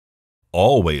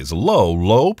Always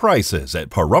low prices at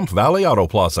Pahrump Valley Auto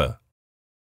Plaza.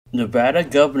 Nevada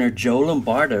Governor Joe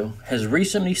Lombardo has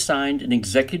recently signed an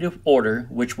executive order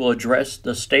which will address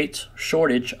the state's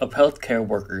shortage of healthcare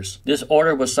workers. This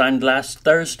order was signed last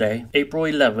Thursday, April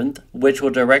 11th, which will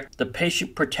direct the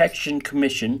Patient Protection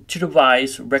Commission to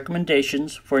devise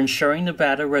recommendations for ensuring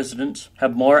Nevada residents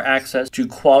have more access to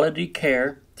quality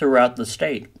care throughout the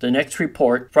state. The next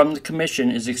report from the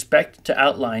commission is expected to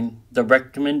outline the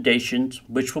recommendations,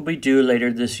 which will be due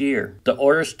later this year. The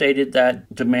order stated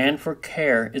that demand for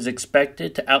care is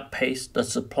expected to outpace the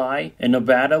supply, and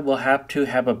Nevada will have to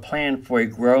have a plan for a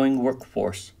growing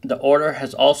workforce. The order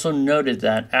has also noted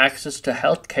that access to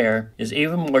health care is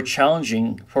even more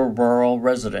challenging for rural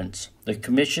residents. The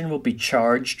commission will be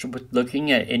charged with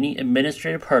looking at any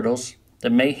administrative hurdles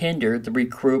that may hinder the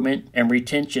recruitment and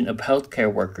retention of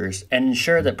healthcare workers and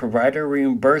ensure that provider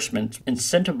reimbursements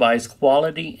incentivize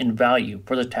quality and value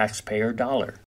for the taxpayer dollar.